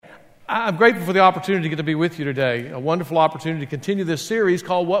I'm grateful for the opportunity to get to be with you today, a wonderful opportunity to continue this series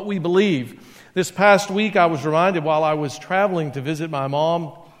called What We Believe. This past week, I was reminded while I was traveling to visit my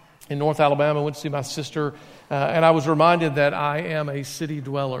mom in North Alabama, went to see my sister, and I was reminded that I am a city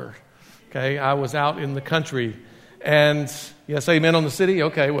dweller. Okay, I was out in the country, and yes, amen on the city?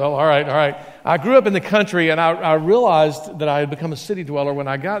 Okay, well, all right. I grew up in the country, and I realized that I had become a city dweller when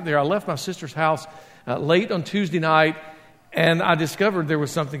I got there. I left my sister's house late on Tuesday night, and I discovered there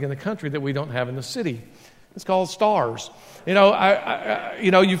was something in the country that we don't have in the city. It's called stars. You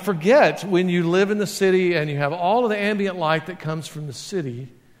know, you forget when you live in the city and you have all of the ambient light that comes from the city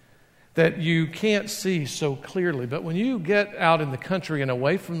that you can't see so clearly. But when you get out in the country and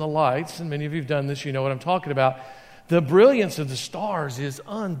away from the lights, and many of you have done this, you know what I'm talking about, the brilliance of the stars is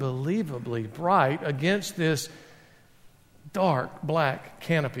unbelievably bright against this dark black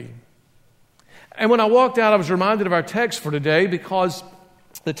canopy. And when I walked out, I was reminded of our text for today because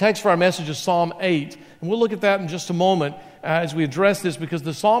the text for our message is Psalm 8. And we'll look at that in just a moment as we address this because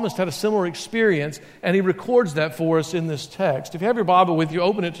the psalmist had a similar experience and he records that for us in this text. If you have your Bible with you,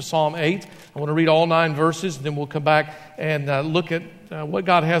 open it to Psalm 8. I want to read all 9 verses and then we'll come back and look at what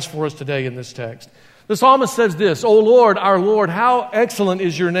God has for us today in this text. The psalmist says this, O Lord, our Lord, how excellent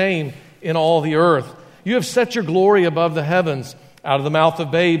is your name in all the earth. You have set your glory above the heavens. Out of the mouth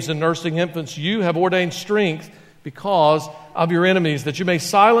of babes and nursing infants, you have ordained strength because of your enemies, that you may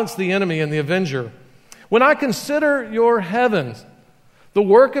silence the enemy and the avenger. When I consider your heavens, the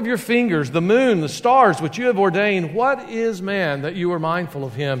work of your fingers, the moon, the stars which you have ordained, what is man that you are mindful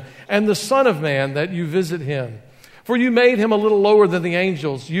of him, and the Son of Man that you visit him? For you made him a little lower than the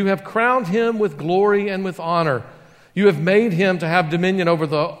angels. You have crowned him with glory and with honor. You have made him to have dominion over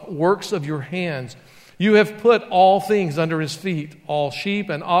the works of your hands. You have put all things under his feet, all sheep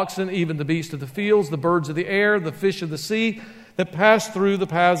and oxen, even the beasts of the fields, the birds of the air, the fish of the sea that pass through the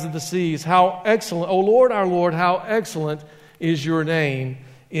paths of the seas. How excellent, O Lord, our Lord, how excellent is your name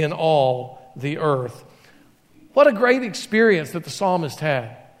in all the earth. What a great experience that the psalmist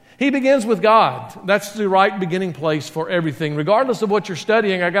had. He begins with God. That's the right beginning place for everything. Regardless of what you're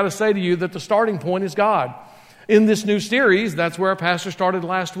studying, I got to say to you that the starting point is God. In this new series, that's where our pastor started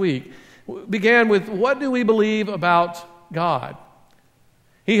last week. Began with, what do we believe about God?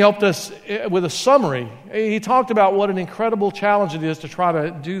 He helped us with a summary. He talked about what an incredible challenge it is to try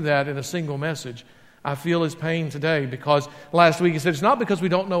to do that in a single message. I feel his pain today because last week he said, it's not because we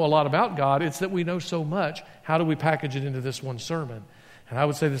don't know a lot about God, it's that we know so much. How do we package it into this one sermon? And I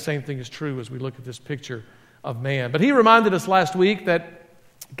would say the same thing is true as we look at this picture of man. But he reminded us last week that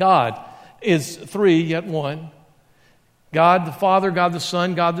God is three, yet one. God the Father, God the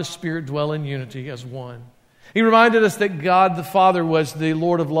Son, God the Spirit dwell in unity as one. He reminded us that God the Father was the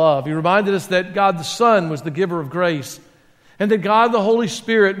Lord of love. He reminded us that God the Son was the giver of grace. And that God the Holy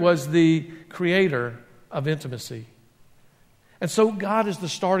Spirit was the creator of intimacy. And so God is the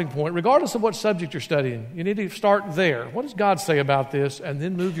starting point. Regardless of what subject you're studying, you need to start there. What does God say about this? And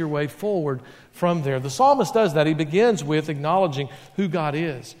then move your way forward from there. The psalmist does that. He begins with acknowledging who God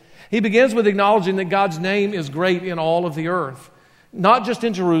is. He begins with acknowledging that God's name is great in all of the earth. Not just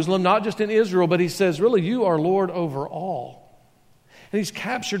in Jerusalem, not just in Israel, but he says, really, you are Lord over all. And he's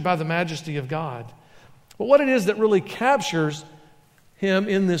captured by the majesty of God. But what it is that really captures him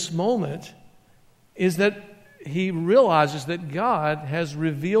in this moment is that he realizes that God has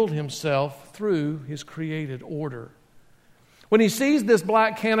revealed himself through his created order. When he sees this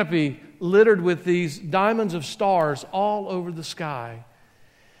black canopy littered with these diamonds of stars all over the sky,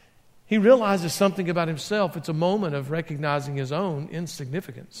 he realizes something about himself. It's a moment of recognizing his own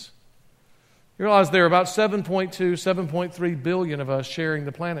insignificance. You realize there are about 7.2, 7.3 billion of us sharing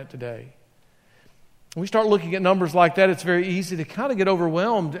the planet today. When we start looking at numbers like that, it's very easy to kind of get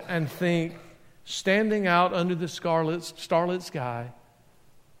overwhelmed and think, standing out under the starlit sky,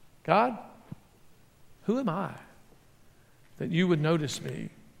 God, who am I that you would notice me?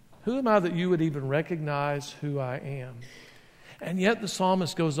 Who am I that you would even recognize who I am? And yet the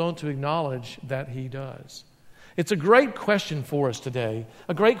psalmist goes on to acknowledge that he does. It's a great question for us today,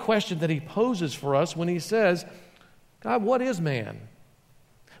 a great question that he poses for us when he says, God, what is man?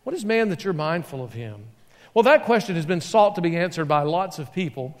 What is man that you're mindful of him? Well, that question has been sought to be answered by lots of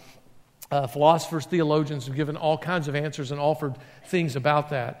people. Philosophers, theologians have given all kinds of answers and offered things about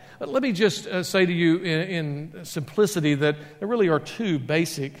that. But let me just say to you in simplicity that there really are two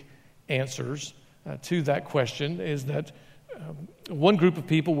basic answers to that question, is that one group of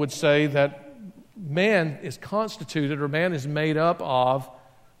people would say that man is constituted, or man is made up of,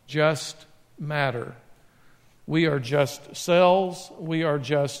 just matter. We are just cells. We are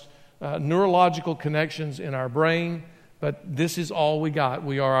just neurological connections in our brain But this is all we got.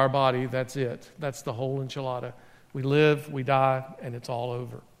 We are our body. That's it. That's the whole enchilada. We live, we die, and it's all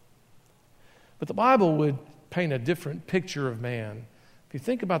over. But the Bible would paint a different picture of man. If you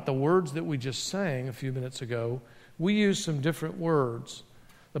think about the words that we just sang a few minutes ago, we use some different words.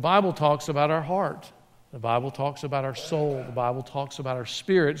 The Bible talks about our heart. The Bible talks about our soul. The Bible talks about our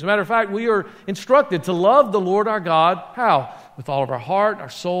spirit. As a matter of fact, we are instructed to love the Lord our God. How? With all of our heart, our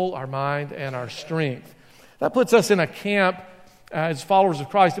soul, our mind, and our strength. That puts us in a camp, as followers of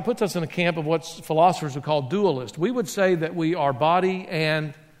Christ, it puts us in a camp of what philosophers would call dualist. We would say that we are body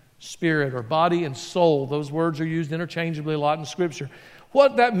and spirit, or body and soul. Those words are used interchangeably a lot in Scripture.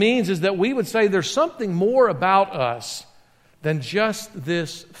 What that means is that we would say there's something more about us than just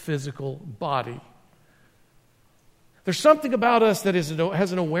this physical body. There's something about us that has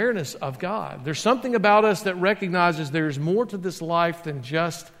an awareness of God. There's something about us that recognizes there's more to this life than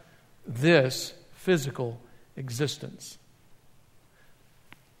just this physical existence.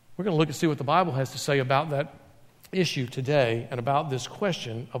 We're going to look and see what the Bible has to say about that issue today and about this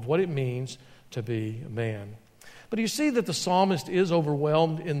question of what it means to be a man. But you see that the psalmist is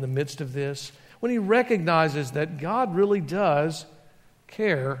overwhelmed in the midst of this when he recognizes that God really does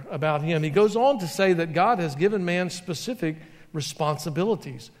care about him. He goes on to say that God has given man specific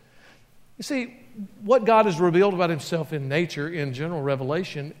responsibilities. You see, what God has revealed about himself in nature, in general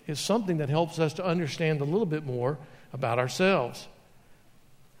revelation, is something that helps us to understand a little bit more about ourselves.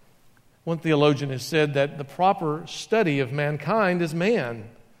 One theologian has said that the proper study of mankind is man.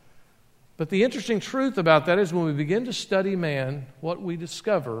 But the interesting truth about that is when we begin to study man, what we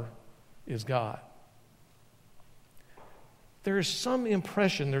discover is God. There is some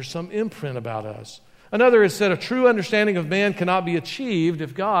impression, there's some imprint about us. Another has said a true understanding of man cannot be achieved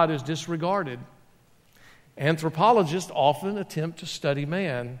if God is disregarded. Anthropologists often attempt to study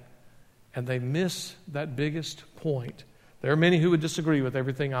man, and they miss that biggest point. There are many who would disagree with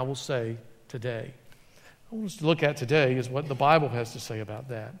everything I will say today. What I want us to look at today is what the Bible has to say about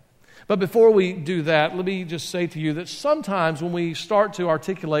that. But before we do that, let me just say to you that sometimes when we start to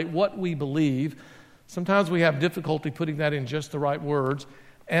articulate what we believe, sometimes we have difficulty putting that in just the right words.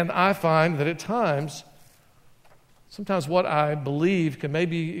 And I find that at times, sometimes what I believe can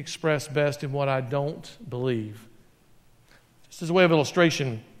maybe express best in what I don't believe. Just as a way of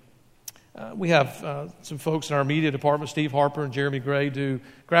illustration, we have some folks in our media department, Steve Harper and Jeremy Gray, do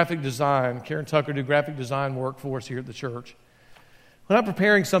graphic design. Karen Tucker do graphic design work for us here at the church. When I'm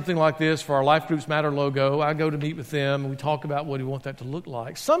preparing something like this for our Life Groups Matter logo, I go to meet with them and we talk about what we want that to look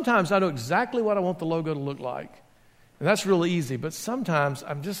like. Sometimes I know exactly what I want the logo to look like. And that's really easy, but sometimes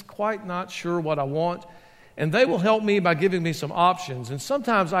I'm just quite not sure what I want. And they will help me by giving me some options. And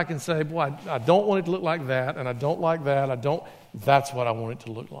sometimes I can say, boy, I don't want it to look like that, and I don't like that, that's what I want it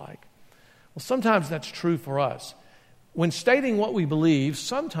to look like. Well, sometimes that's true for us. When stating what we believe,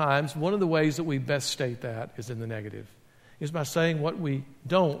 sometimes one of the ways that we best state that is in the negative, is by saying what we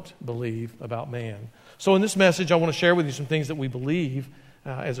don't believe about man. So in this message, I want to share with you some things that we believe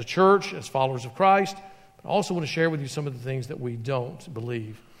as a church, as followers of Christ. But I also want to share with you some of the things that we don't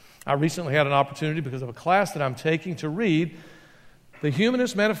believe. I recently had an opportunity, because of a class that I'm taking, to read the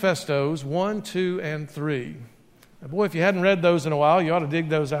Humanist Manifestos 1, 2, and 3. Now, boy, if you hadn't read those in a while, you ought to dig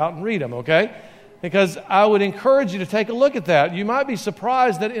those out and read them, okay? Because I would encourage you to take a look at that. You might be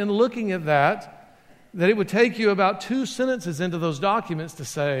surprised that in looking at that it would take you about 2 sentences into those documents to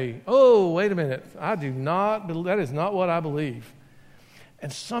say, oh, wait a minute, that is not what I believe.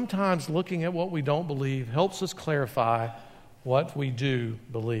 And sometimes looking at what we don't believe helps us clarify what we do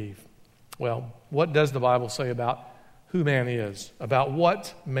believe. Well, what does the Bible say about who man is, about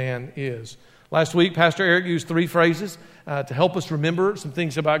what man is? Last week, Pastor Eric used 3 phrases to help us remember some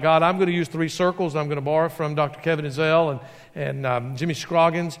things about God. I'm going to use 3 circles. I'm going to borrow from Dr. Kevin Ezell and Jimmy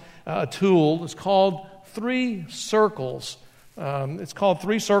Scroggins a tool. It's called 3 Circles. It's called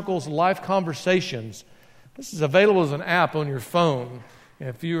 3 Circles Life Conversations. This is available as an app on your phone.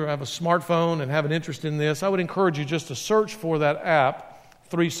 If you have a smartphone and have an interest in this, I would encourage you just to search for that app,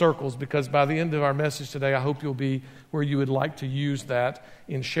 3 Circles, because by the end of our message today, I hope you'll be where you would like to use that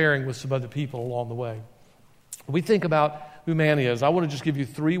in sharing with some other people along the way. We think about who man is. I want to just give you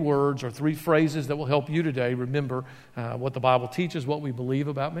 3 words or 3 phrases that will help you today remember what the Bible teaches, what we believe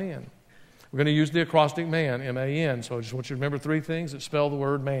about man. We're going to use the acrostic MAN, M-A-N. So I just want you to remember 3 things that spell the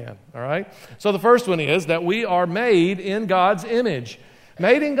word man. All right? So the first one is that we are made in God's image.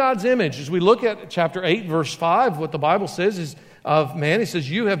 Made in God's image. As we look at chapter 8, verse 5, what the Bible says is of man, he says,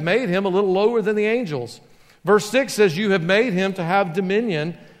 you have made him a little lower than the angels. Verse 6 says, you have made him to have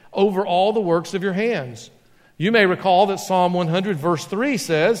dominion over all the works of your hands. You may recall that Psalm 100, verse 3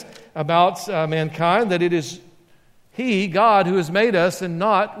 says about mankind that it is He, God, who has made us and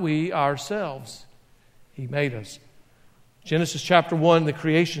not we ourselves. He made us. Genesis chapter 1, the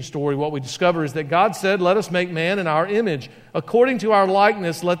creation story, what we discover is that God said, let us make man in our image. According to our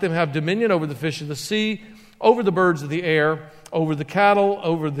likeness, let them have dominion over the fish of the sea, over the birds of the air, over the cattle,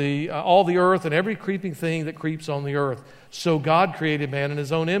 over all the earth, and every creeping thing that creeps on the earth. So God created man in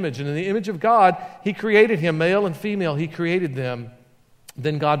His own image. And in the image of God, He created him, male and female. He created them.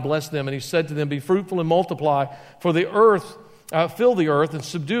 Then God blessed them, and He said to them, be fruitful and multiply, for the earth, fill the earth and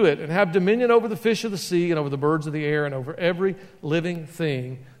subdue it, and have dominion over the fish of the sea and over the birds of the air and over every living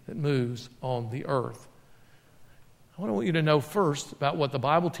thing that moves on the earth. What I want you to know first about what the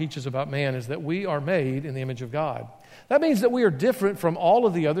Bible teaches about man is that we are made in the image of God. That means that we are different from all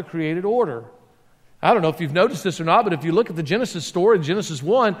of the other created order. I don't know if you've noticed this or not, but if you look at the Genesis story, Genesis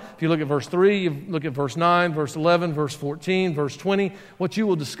 1, if you look at verse 3, you look at verse 9, verse 11, verse 14, verse 20, what you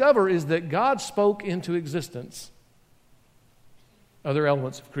will discover is that God spoke into existence other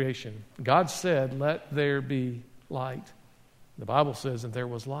elements of creation. God said, let there be light. The Bible says that there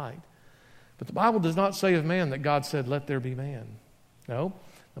was light. But the Bible does not say of man that God said, let there be man. No.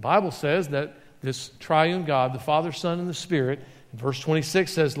 The Bible says that this triune God, the Father, Son, and the Spirit, in verse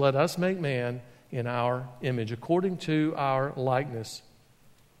 26 says, let us make man in our image, according to our likeness.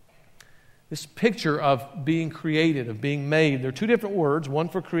 This picture of being created, of being made, there are two different words, one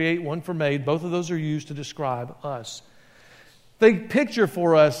for create, one for made. Both of those are used to describe us. They picture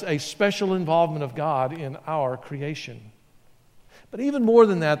for us a special involvement of God in our creation. But even more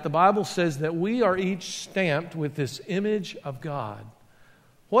than that, the Bible says that we are each stamped with this image of God.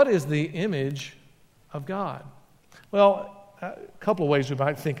 What is the image of God? Well, a couple of ways we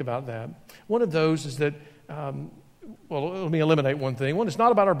might think about that. One of those is that, let me eliminate one thing. One, it's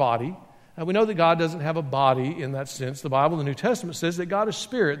not about our body. We know that God doesn't have a body in that sense. The Bible, the New Testament, says that God is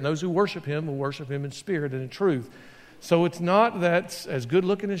spirit, and those who worship Him will worship Him in spirit and in truth. So it's not that as good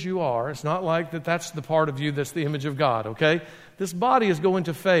looking as you are, it's not like that's the part of you that's the image of God, okay? This body is going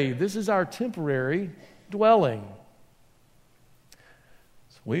to fade. This is our temporary dwelling.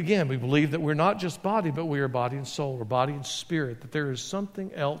 So we believe that we're not just body, but we are body and soul, or body and spirit, that there is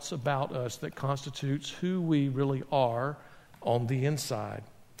something else about us that constitutes who we really are on the inside.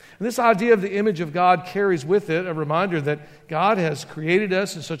 And this idea of the image of God carries with it a reminder that God has created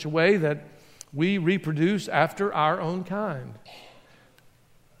us in such a way that we reproduce after our own kind.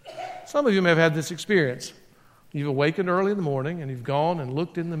 Some of you may have had this experience. You've awakened early in the morning and you've gone and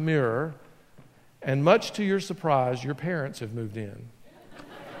looked in the mirror, and much to your surprise, your parents have moved in.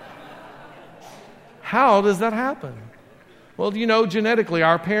 How does that happen? Well, genetically,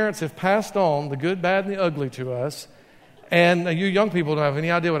 our parents have passed on the good, bad, and the ugly to us. And you young people don't have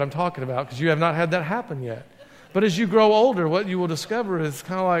any idea what I'm talking about because you have not had that happen yet. But as you grow older, what you will discover is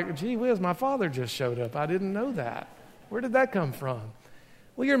kind of like, gee whiz, my father just showed up. I didn't know that. Where did that come from?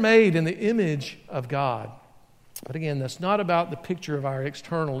 Well, you're made in the image of God. But again, that's not about the picture of our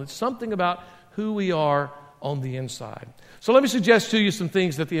external. It's something about who we are on the inside. So let me suggest to you some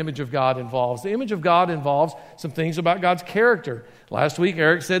things that the image of God involves. The image of God involves some things about God's character. Last week,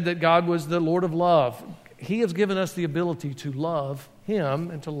 Eric said that God was the Lord of love. He has given us the ability to love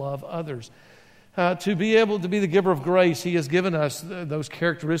Him and to love others. To be able to be the giver of grace, He has given us those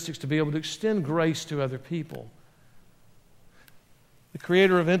characteristics to be able to extend grace to other people. The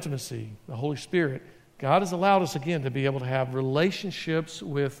creator of intimacy, the Holy Spirit, God has allowed us again to be able to have relationships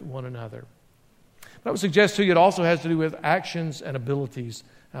with one another. But I would suggest to you it also has to do with actions and abilities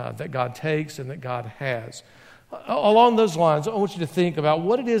that God takes and that God has. Along those lines, I want you to think about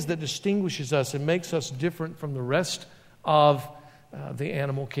what it is that distinguishes us and makes us different from the rest of the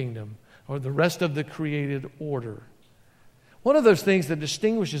animal kingdom, or the rest of the created order. One of those things that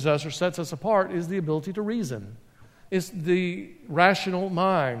distinguishes us or sets us apart is the ability to reason. It's the rational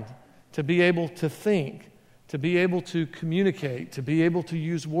mind, to be able to think, to be able to communicate, to be able to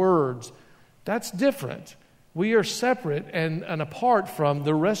use words. That's different. We are separate and apart from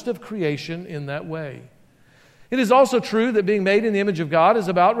the rest of creation in that way. It is also true that being made in the image of God is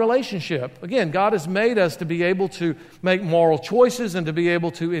about relationship. Again, God has made us to be able to make moral choices and to be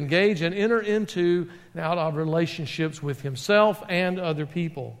able to engage and enter into and out of relationships with Himself and other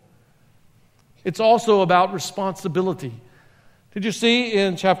people. It's also about responsibility. Did you see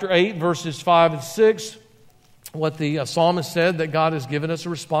in chapter 8, verses 5 and 6, what the psalmist said that God has given us a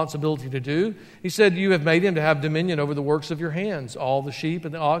responsibility to do? He said, you have made Him to have dominion over the works of your hands, all the sheep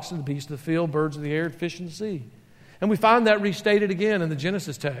and the oxen, the beasts of the field, birds of the air, fish in the sea. And we find that restated again in the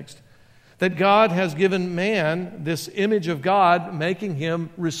Genesis text, that God has given man this image of God, making him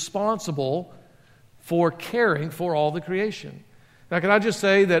responsible for caring for all the creation. Now, can I just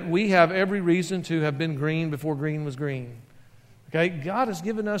say that we have every reason to have been green before green was green? Okay, God has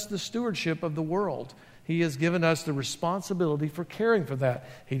given us the stewardship of the world. He has given us the responsibility for caring for that.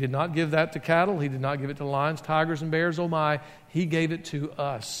 He did not give that to cattle. He did not give it to lions, tigers, and bears, oh my. He gave it to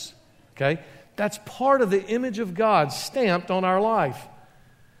us. Okay? That's part of the image of God stamped on our life.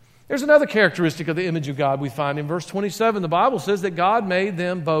 There's another characteristic of the image of God we find in verse 27. The Bible says that God made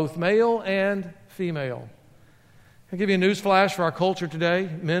them both male and female. I'll give you a news flash for our culture today.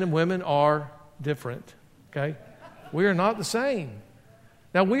 Men and women are different. Okay? We are not the same.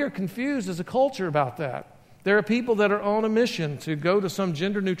 Now, we are confused as a culture about that. There are people that are on a mission to go to some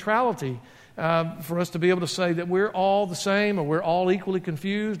gender neutrality for us to be able to say that we're all the same or we're all equally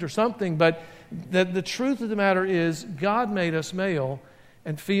confused or something. But the truth of the matter is God made us male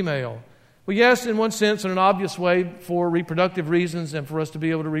and female. Well, yes, in one sense, in an obvious way, for reproductive reasons and for us to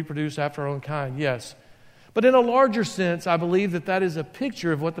be able to reproduce after our own kind, yes. But in a larger sense, I believe that that is a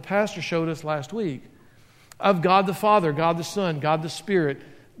picture of what the pastor showed us last week, of God the Father, God the Son, God the Spirit,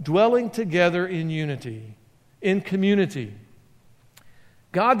 dwelling together in unity, in community.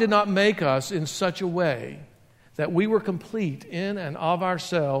 God did not make us in such a way that we were complete in and of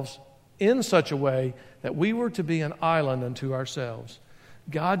ourselves, in such a way that we were to be an island unto ourselves.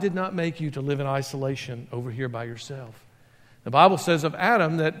 God did not make you to live in isolation over here by yourself. The Bible says of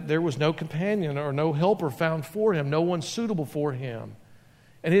Adam that there was no companion or no helper found for him, no one suitable for him.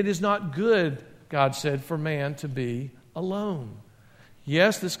 And it is not good, God said, for man to be alone.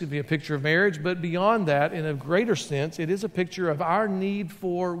 Yes, this could be a picture of marriage, but beyond that, in a greater sense, it is a picture of our need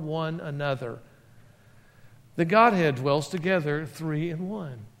for one another. The Godhead dwells together, three in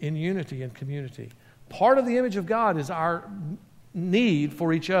one, in unity and community. Part of the image of God is our need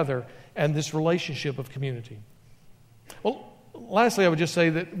for each other and this relationship of community. Well, lastly, I would just say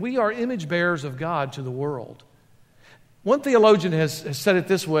that we are image bearers of God to the world. One theologian has said it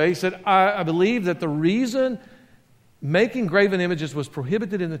this way. He said, I believe that the reason making graven images was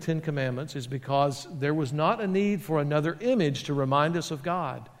prohibited in the Ten Commandments is because there was not a need for another image to remind us of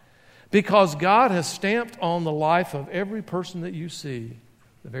God. Because God has stamped on the life of every person that you see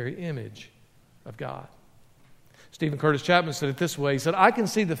the very image of God. Stephen Curtis Chapman said it this way. He said, I can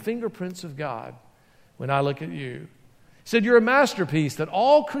see the fingerprints of God when I look at you. He said, you're a masterpiece that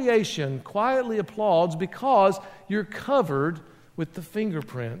all creation quietly applauds because you're covered with the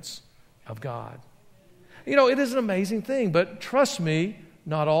fingerprints of God. You know, it is an amazing thing, but trust me,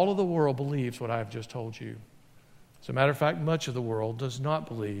 not all of the world believes what I've just told you. As a matter of fact, much of the world does not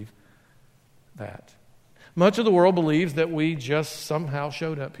believe that. Much of the world believes that we just somehow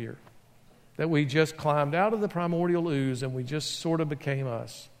showed up here, that we just climbed out of the primordial ooze and we just sort of became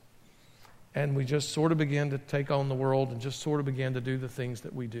us. And we just sort of began to take on the world and just sort of began to do the things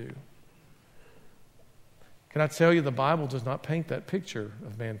that we do. Can I tell you, the Bible does not paint that picture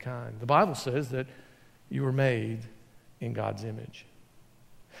of mankind. The Bible says that you were made in God's image.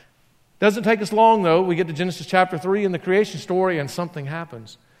 Doesn't take us long, though. We get to Genesis chapter 3 in the creation story and something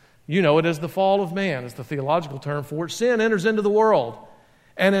happens. You know it as the fall of man, is the theological term for it. Sin enters into the world.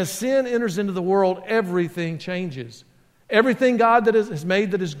 And as sin enters into the world, everything changes. Everything God that has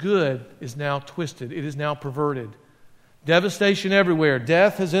made that is good is now twisted. It is now perverted. Devastation everywhere.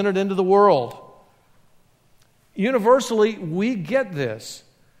 Death has entered into the world. Universally, we get this.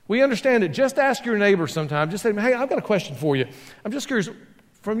 We understand it. Just ask your neighbor sometime. Just say, hey, I've got a question for you. I'm just curious,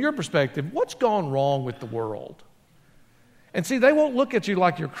 from your perspective, what's gone wrong with the world? And see, they won't look at you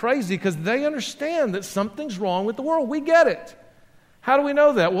like you're crazy because they understand that something's wrong with the world. We get it. How do we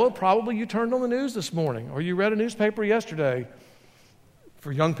know that? Well, probably you turned on the news this morning or you read a newspaper yesterday.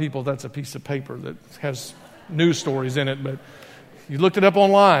 For young people, that's a piece of paper that has news stories in it, but you looked it up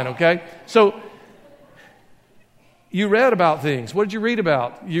online, okay? So you read about things. What did you read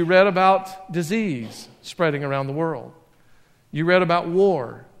about? You read about disease spreading around the world. You read about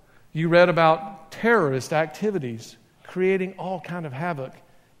war. You read about terrorist activities creating all kind of havoc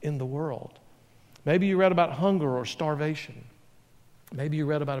in the world. Maybe you read about hunger or starvation. Maybe you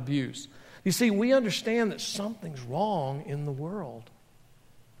read about abuse. You see, we understand that something's wrong in the world.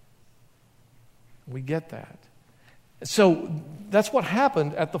 We get that. So that's what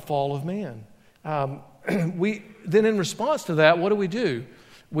happened at the fall of man. Then in response to that, what do?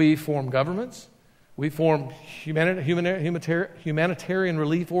 We form governments. We form humanitarian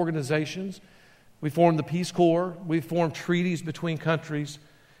relief organizations. We form the Peace Corps. We form treaties between countries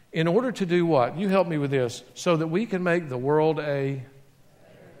in order to do what? You help me with this. So that we can make the world a...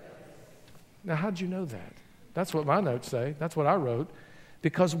 Now, how'd you know that? That's what my notes say. That's what I wrote.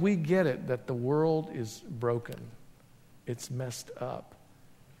 Because we get it that the world is broken. It's messed up.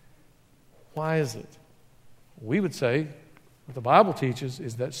 Why is it? We would say, What the Bible teaches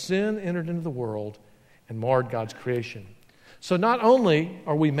is that sin entered into the world and marred God's creation. So not only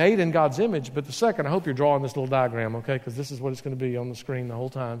are we made in God's image, but the second, I hope you're drawing this little diagram, okay, because this is what it's going to be on the screen the whole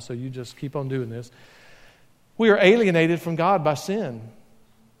time, so you just keep on doing this. We are alienated from God by sin.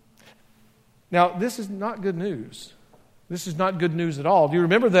 Now, this is not good news. This is not good news at all. Do you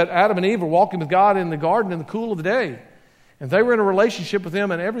remember that Adam and Eve were walking with God in the garden in the cool of the day? And they were in a relationship with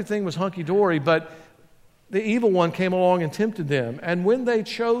Him and everything was hunky-dory, but the evil one came along and tempted them. And when they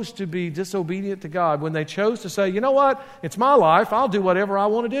chose to be disobedient to God, when they chose to say, you know what, it's my life, I'll do whatever I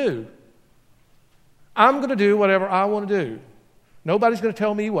want to do. I'm going to do whatever I want to do. Nobody's going to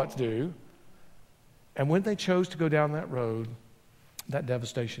tell me what to do. And when they chose to go down that road, that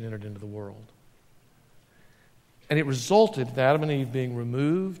devastation entered into the world. And it resulted in Adam and Eve being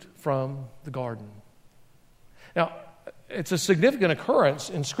removed from the garden. Now, it's a significant occurrence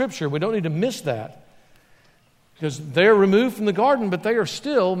in Scripture. We don't need to miss that. Because they're removed from the garden, but they are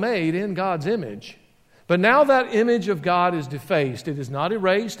still made in God's image. But now that image of God is defaced. It is not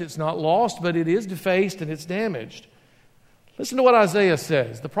erased, it's not lost, but it is defaced and it's damaged. Listen to what Isaiah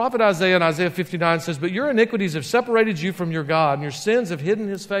says. The prophet Isaiah in Isaiah 59 says, "But your iniquities have separated you from your God, and your sins have hidden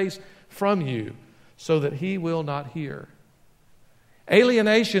His face from you, so that He will not hear."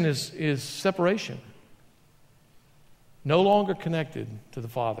 Alienation is separation. No longer connected to the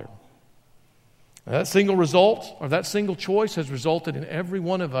Father. That single result, or that single choice, has resulted in every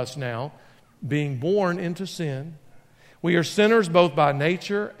one of us now being born into sin. We are sinners both by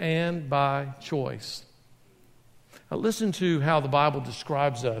nature and by choice. Now listen to how the Bible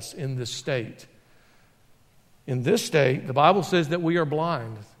describes us in this state. In this state, the Bible says that we are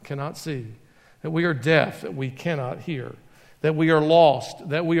blind, cannot see, that we are deaf, that we cannot hear, that we are lost,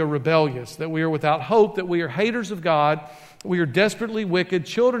 that we are rebellious, that we are without hope, that we are haters of God, we are desperately wicked,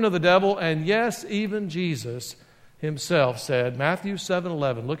 children of the devil, and yes, even Jesus Himself said, Matthew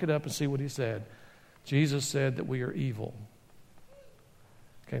 7:11, look it up and see what He said. Jesus said that we are evil.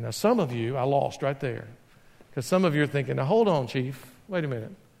 Okay, now some of you, I lost right there. Because some of you are thinking, now hold on, Chief, wait a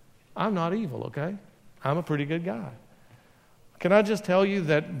minute. I'm not evil, okay? I'm a pretty good guy. Can I just tell you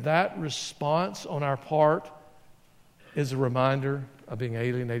that response on our part is a reminder of being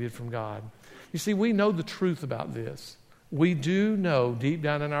alienated from God? You see, we know the truth about this. We do know deep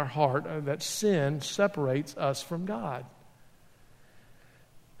down in our heart that sin separates us from God.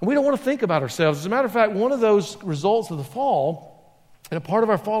 And we don't want to think about ourselves. As a matter of fact, one of those results of the fall, and a part of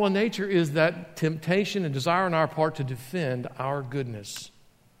our fallen nature, is that temptation and desire on our part to defend our goodness.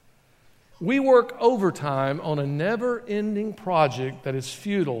 We work overtime on a never-ending project that is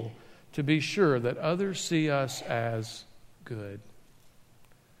futile to be sure that others see us as good.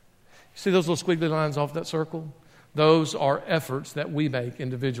 See those little squiggly lines off that circle? Those are efforts that we make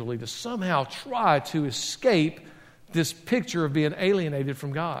individually to somehow try to escape this picture of being alienated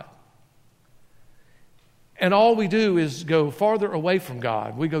from God. And all we do is go farther away from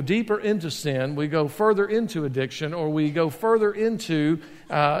God. We go deeper into sin, we go further into addiction, or we go further into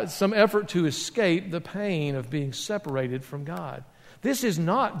some effort to escape the pain of being separated from God. This is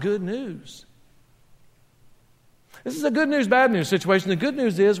not good news. This is a good news, bad news situation. The good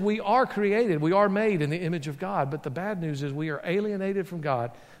news is we are created, we are made in the image of God. But the bad news is we are alienated from God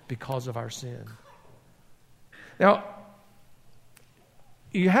because of our sin. Now,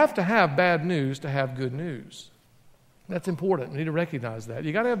 you have to have bad news to have good news. That's important. You need to recognize that.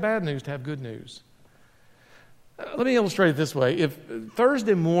 You got to have bad news to have good news. Let me illustrate it this way. If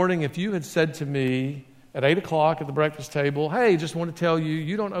Thursday morning, if you had said to me at 8 o'clock at the breakfast table, hey, just want to tell you,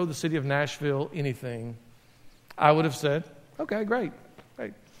 you don't owe the city of Nashville anything, I would have said, okay, great.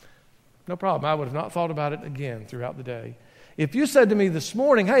 No problem. I would have not thought about it again throughout the day. If you said to me this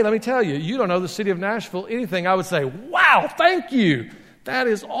morning, hey, let me tell you, you don't owe the city of Nashville anything, I would say, wow, thank you. That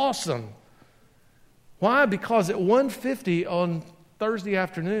is awesome. Why? Because at 1:50 on Thursday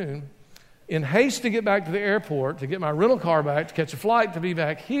afternoon, in haste to get back to the airport, to get my rental car back, to catch a flight to be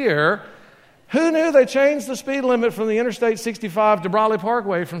back here, who knew they changed the speed limit from the Interstate 65 to Briley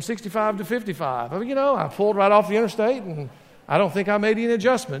Parkway from 65 to 55? I mean, I pulled right off the interstate and I don't think I made any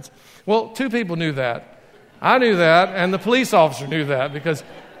adjustments. Well, 2 people knew that. I knew that, and the police officer knew that, because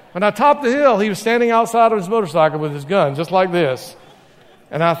when I topped the hill, he was standing outside of his motorcycle with his gun, just like this.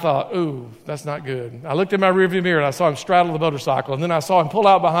 And I thought, ooh, that's not good. I looked in my rearview mirror and I saw him straddle the motorcycle, and then I saw him pull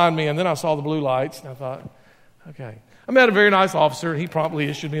out behind me, and then I saw the blue lights, and I thought, okay. I met a very nice officer, and he promptly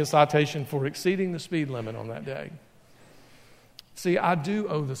issued me a citation for exceeding the speed limit on that day. See, I do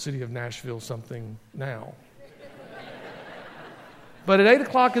owe the city of Nashville something now. But at 8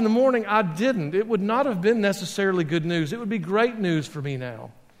 o'clock in the morning, I didn't. It would not have been necessarily good news. It would be great news for me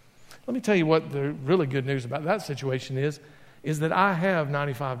now. Let me tell you what the really good news about that situation is is that I have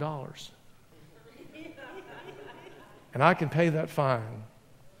 $95. And I can pay that fine.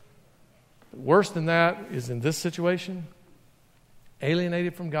 Worse than that is in this situation,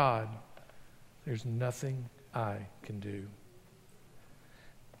 alienated from God, there's nothing I can do.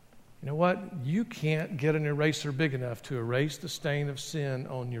 You know what? You can't get an eraser big enough to erase the stain of sin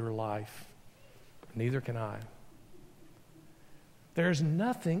on your life. Neither can I. There's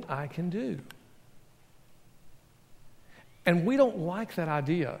nothing I can do. And we don't like that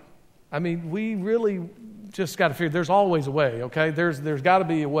idea. I mean, we really just got to figure there's always a way, okay? There's got to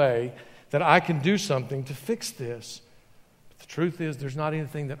be a way that I can do something to fix this. But the truth is, there's not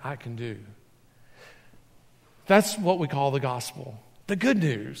anything that I can do. That's what we call the gospel. The good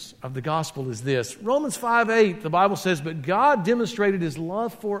news of the gospel is this. Romans 5:8, the Bible says, "But God demonstrated His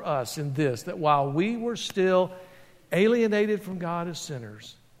love for us in this, that while we were still alienated from God as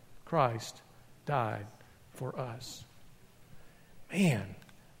sinners, Christ died for us." Man,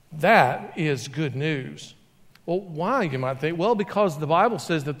 that is good news. Well, why, you might think? Well, because the Bible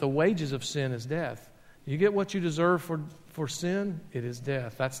says that the wages of sin is death. You get what you deserve for sin, it is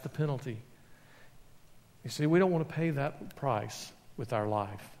death. That's the penalty. You see, we don't want to pay that price with our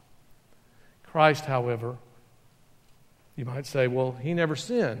life. Christ, however, you might say, well, He never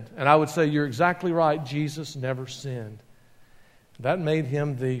sinned. And I would say you're exactly right. Jesus never sinned. That made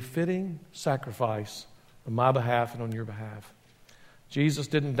Him the fitting sacrifice on my behalf and on your behalf. Jesus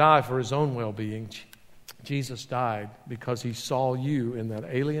didn't die for His own well-being. Jesus died because He saw you in that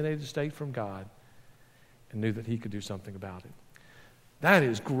alienated state from God and knew that He could do something about it. That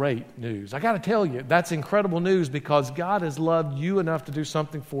is great news. I got to tell you, that's incredible news because God has loved you enough to do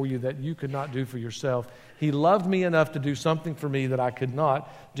something for you that you could not do for yourself. He loved me enough to do something for me that I could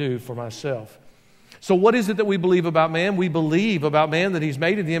not do for myself. So what is it that we believe about man? We believe about man that he's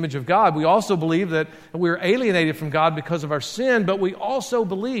made in the image of God. We also believe that we're alienated from God because of our sin, but we also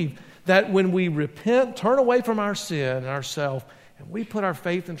believe that when we repent, turn away from our sin and ourself, and we put our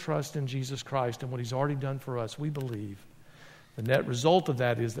faith and trust in Jesus Christ and what He's already done for us, we believe. The net result of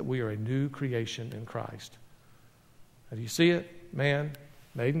that is that we are a new creation in Christ. Now, do you see it? Man,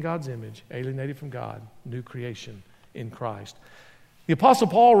 made in God's image, alienated from God, new creation in Christ. The Apostle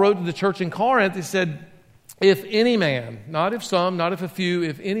Paul wrote to the church in Corinth, he said, if any man, not if some, not if a few,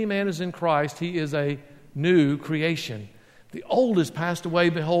 if any man is in Christ, he is a new creation. The old has passed away.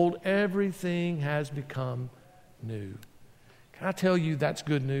 Behold, everything has become new. Can I tell you that's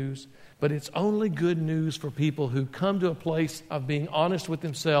good news? But it's only good news for people who come to a place of being honest with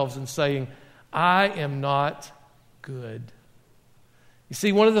themselves and saying, I am not good. You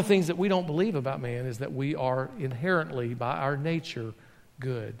see, one of the things that we don't believe about man is that we are inherently, by our nature,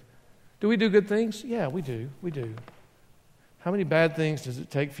 good. Do we do good things? Yeah, we do. We do. How many bad things does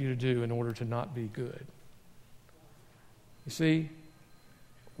it take for you to do in order to not be good? You see,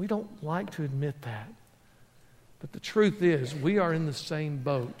 we don't like to admit that. But the truth is, we are in the same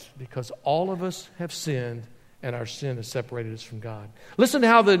boat because all of us have sinned and our sin has separated us from God. Listen to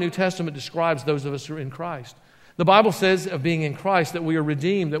how the New Testament describes those of us who are in Christ. The Bible says of being in Christ that we are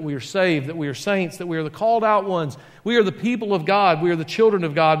redeemed, that we are saved, that we are saints, that we are the called out ones. We are the people of God. We are the children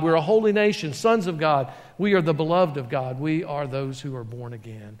of God. We are a holy nation, sons of God. We are the beloved of God. We are those who are born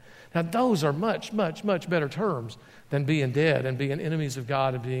again. Now, those are much, much, much better terms than being dead and being enemies of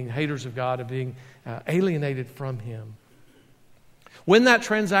God and being haters of God and being alienated from Him. When that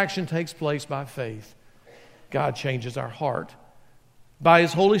transaction takes place by faith, God changes our heart. By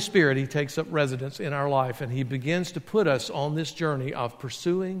His Holy Spirit, He takes up residence in our life and He begins to put us on this journey of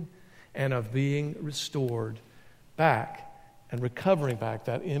pursuing and of being restored back and recovering back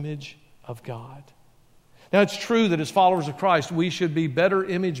that image of God. Now, it's true that as followers of Christ, we should be better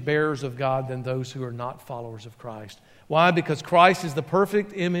image bearers of God than those who are not followers of Christ. Why? Because Christ is the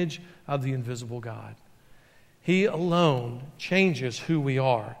perfect image of the invisible God. He alone changes who we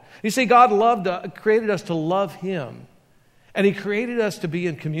are. You see, God created us to love Him. And He created us to be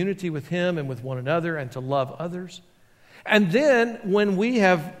in community with Him and with one another and to love others. And then when we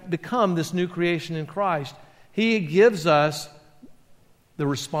have become this new creation in Christ, He gives us the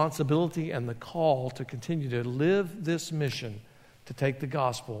responsibility and the call to continue to live this mission, to take the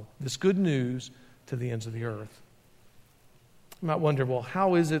gospel, this good news, to the ends of the earth. You might wonder, well,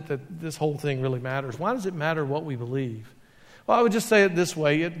 how is it that this whole thing really matters? Why does it matter what we believe? Well, I would just say it this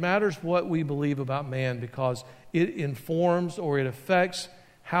way. It matters what we believe about man because it informs or it affects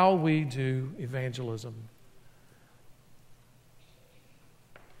how we do evangelism.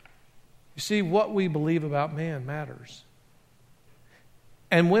 You see, what we believe about man matters.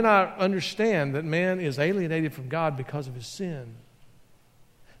 And when I understand that man is alienated from God because of his sin,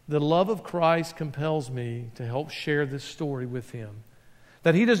 The love of Christ compels me to help share this story with him.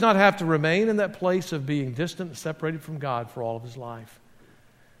 That he does not have to remain in that place of being distant and separated from God for all of his life.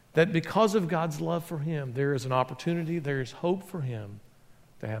 That because of God's love for him, there is an opportunity, there is hope for him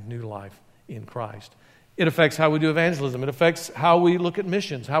to have new life in Christ. It affects how we do evangelism. It affects how we look at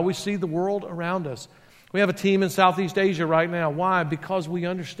missions, how we see the world around us. We have a team in Southeast Asia right now. Why? Because we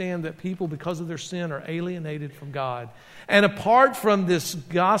understand that people, because of their sin, are alienated from God. And apart from this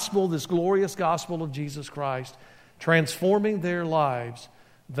gospel, this glorious gospel of Jesus Christ, transforming their lives,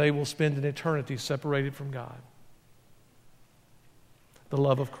 they will spend an eternity separated from God. The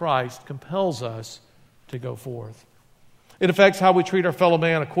love of Christ compels us to go forth. It affects how we treat our fellow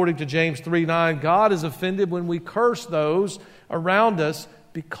man. According to James 3:9, God is offended when we curse those around us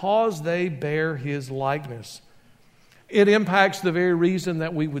because they bear his likeness. It impacts the very reason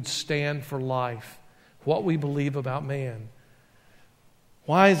that we would stand for life, what we believe about man.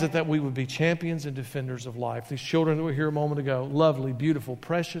 Why is it that we would be champions and defenders of life? These children that were here a moment ago, lovely, beautiful,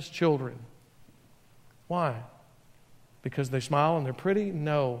 precious children. Why? Because they smile and they're pretty?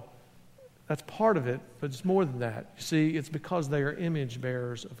 No. That's part of it, but it's more than that. You see, it's because they are image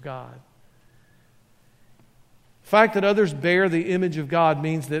bearers of God. The fact that others bear the image of God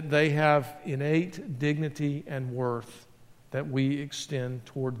means that they have innate dignity and worth that we extend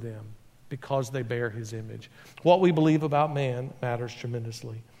toward them because they bear his image. What we believe about man matters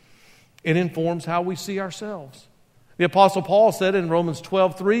tremendously. It informs how we see ourselves. The Apostle Paul said in Romans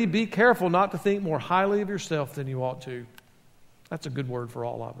 12:3, "Be careful not to think more highly of yourself than you ought to." That's a good word for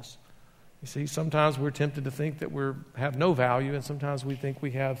all of us. You see, sometimes we're tempted to think that we have no value, and sometimes we think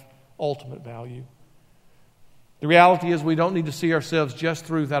we have ultimate value. The reality is we don't need to see ourselves just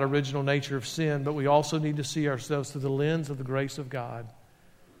through that original nature of sin, but we also need to see ourselves through the lens of the grace of God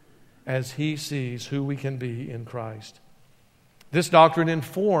as he sees who we can be in Christ. This doctrine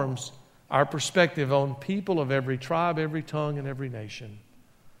informs our perspective on people of every tribe, every tongue, and every nation.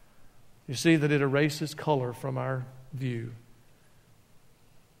 You see that it erases color from our view.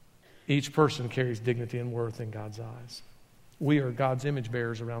 Each person carries dignity and worth in God's eyes. We are God's image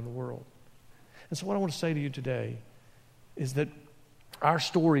bearers around the world. And so what I want to say to you today is that our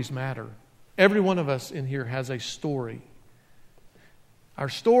stories matter. Every one of us in here has a story. Our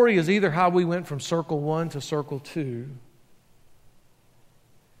story is either how we went from circle 1 to circle 2,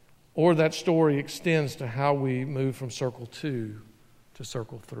 or that story extends to how we move from circle 2 to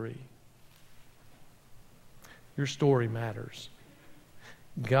circle 3. Your story matters.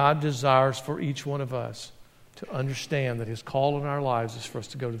 God desires for each one of us to understand that his call in our lives is for us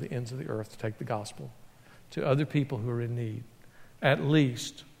to go to the ends of the earth to take the gospel to other people who are in need, at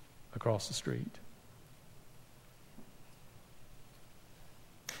least across the street.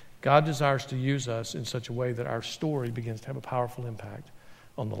 God desires to use us in such a way that our story begins to have a powerful impact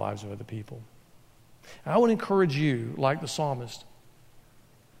on the lives of other people. And I want to encourage you, like the psalmist,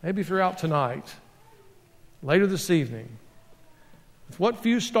 maybe if you're out tonight, later this evening, with what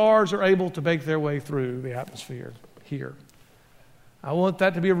few stars are able to make their way through the atmosphere here, I want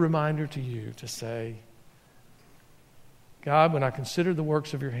that to be a reminder to you to say, God, when I consider the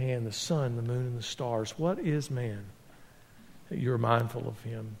works of your hand, the sun, the moon, and the stars, what is man that you're mindful of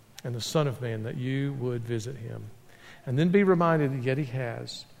him, and the Son of Man that you would visit him? And then be reminded that yet he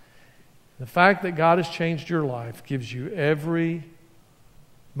has. The fact that God has changed your life gives you every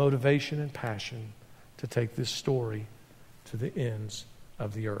motivation and passion to take this story to the ends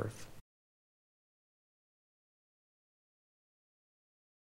of the earth.